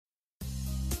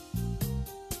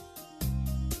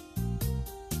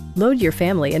Load your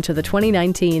family into the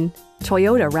 2019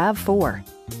 Toyota RAV4.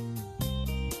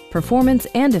 Performance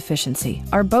and efficiency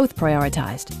are both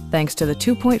prioritized thanks to the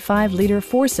 2.5-liter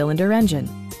four-cylinder engine.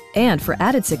 And for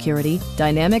added security,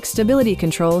 dynamic stability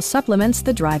control supplements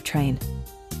the drivetrain.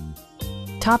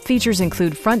 Top features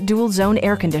include front dual-zone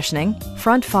air conditioning,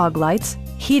 front fog lights,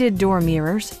 heated door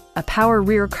mirrors, a power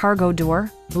rear cargo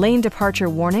door, lane departure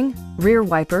warning, rear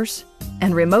wipers,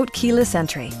 and remote keyless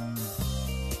entry.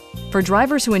 For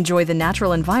drivers who enjoy the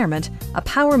natural environment, a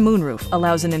power moonroof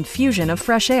allows an infusion of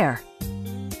fresh air.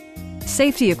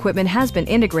 Safety equipment has been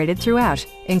integrated throughout,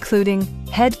 including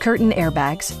head curtain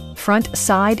airbags, front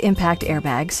side impact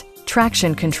airbags,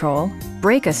 traction control,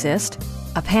 brake assist,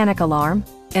 a panic alarm,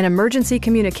 an emergency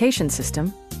communication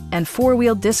system, and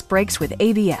four-wheel disc brakes with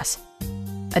ABS.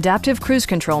 Adaptive Cruise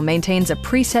Control maintains a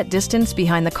preset distance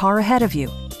behind the car ahead of you,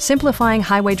 simplifying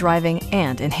highway driving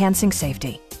and enhancing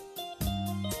safety.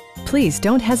 Please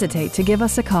don't hesitate to give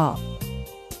us a call.